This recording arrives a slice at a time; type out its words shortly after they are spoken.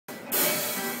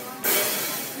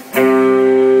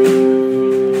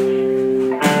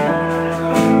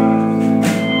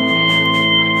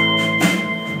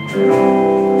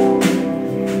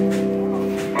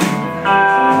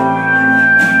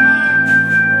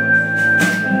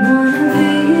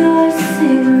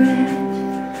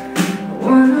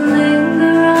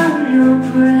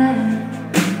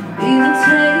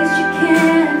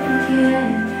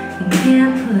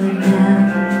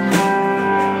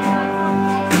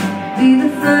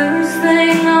first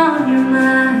thing on your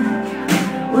mind,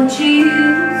 what you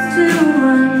used to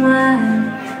unwind,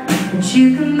 that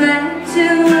you come back to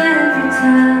every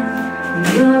time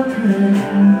you're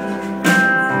perfect.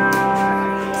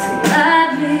 So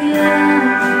light me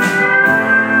up,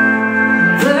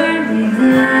 burn me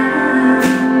down.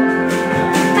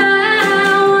 I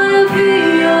wanna be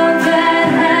your bad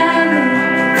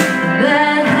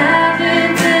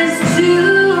habit that's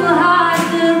too hard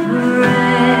to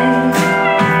break.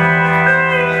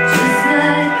 Just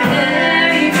like air,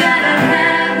 you gotta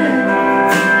have it.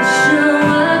 Show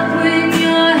up when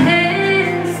your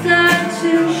hands start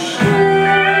to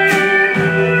shake.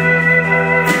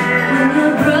 When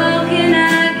you're broken,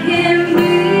 I can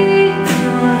be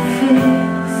your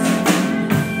fix.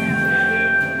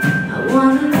 I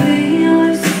wanna be your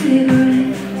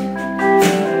cigarette,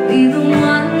 be the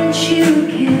one that you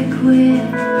can't quit,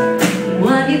 the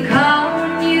one you call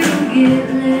when you get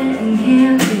lit and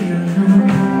can't be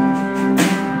alone.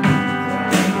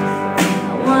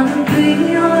 I wanna be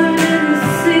your